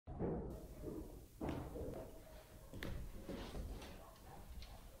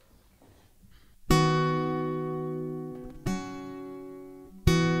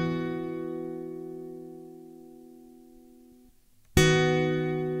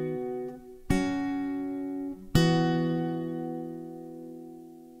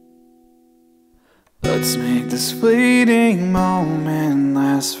Let's make this fleeting moment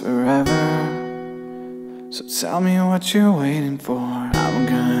last forever. So tell me what you're waiting for. I'm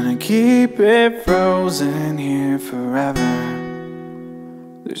gonna keep it frozen here forever.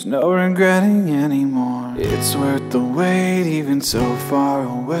 There's no regretting anymore. It's worth the wait, even so far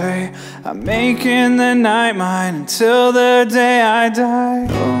away. I'm making the night mine until the day I die.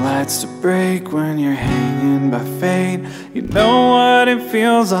 No lights to break when you're hanging by fate. You know what it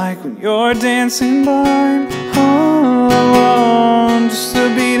feels like when you're dancing blind. All alone, just a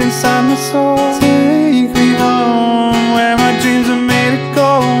beat inside my soul. Take me home, where my dreams are made of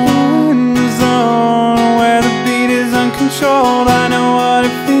gold. In the zone, where the beat is uncontrolled. I know what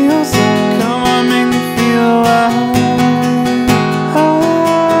it feels like. Come on, make me feel alive.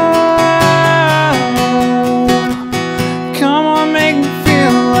 Come on, make me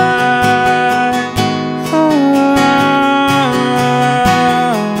feel alive.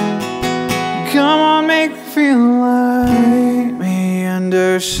 Come on, make me feel alive. Meet me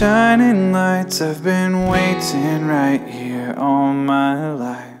under shining lights. I've been waiting right here all my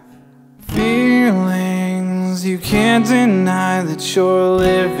life. Feelings you can't deny that you're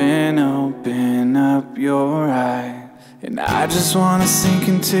living. Open up your eyes, and I just wanna sink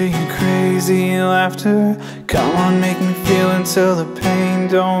into your crazy laughter. Come on, make me feel until the pain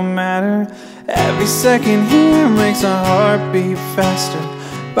don't matter. Every second here makes our heart beat faster.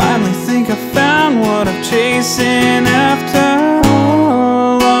 Finally think I found what I'm chasing after.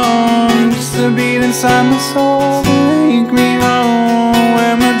 All alone, just a beat inside my soul. Take me home,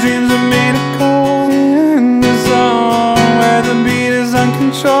 where my dreams are made of gold. In the zone, where the beat is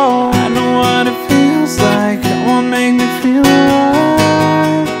uncontrolled. I know what it feels like. Come on, make me feel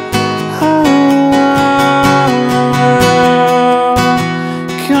alive.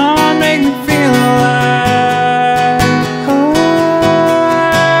 Come on, make me feel alive.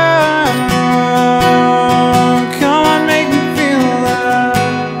 Come on, make me feel alive.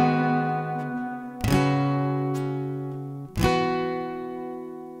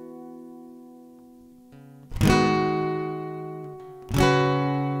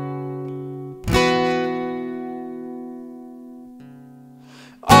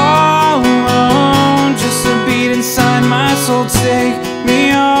 All alone, just a beat inside my soul. Take me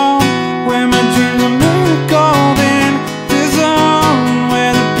home, where my dreams are made of gold. In the zone,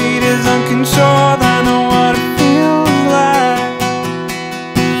 where the beat is uncontrolled. I know what it feels like.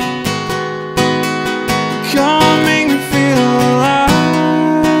 Come on, make me feel alive.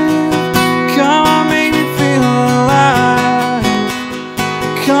 Come on, make me feel alive.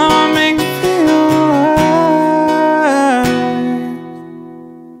 Come on, make me feel alive.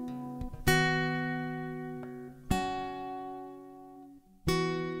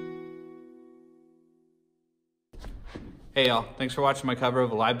 Hey y'all, thanks for watching my cover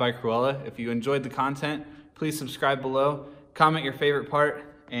of Alive by Krewella. If you enjoyed the content, please subscribe below, comment your favorite part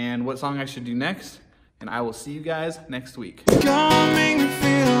and what song I should do next, and I will see you guys next week. Come on, make me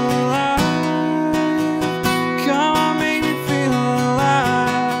feel alive.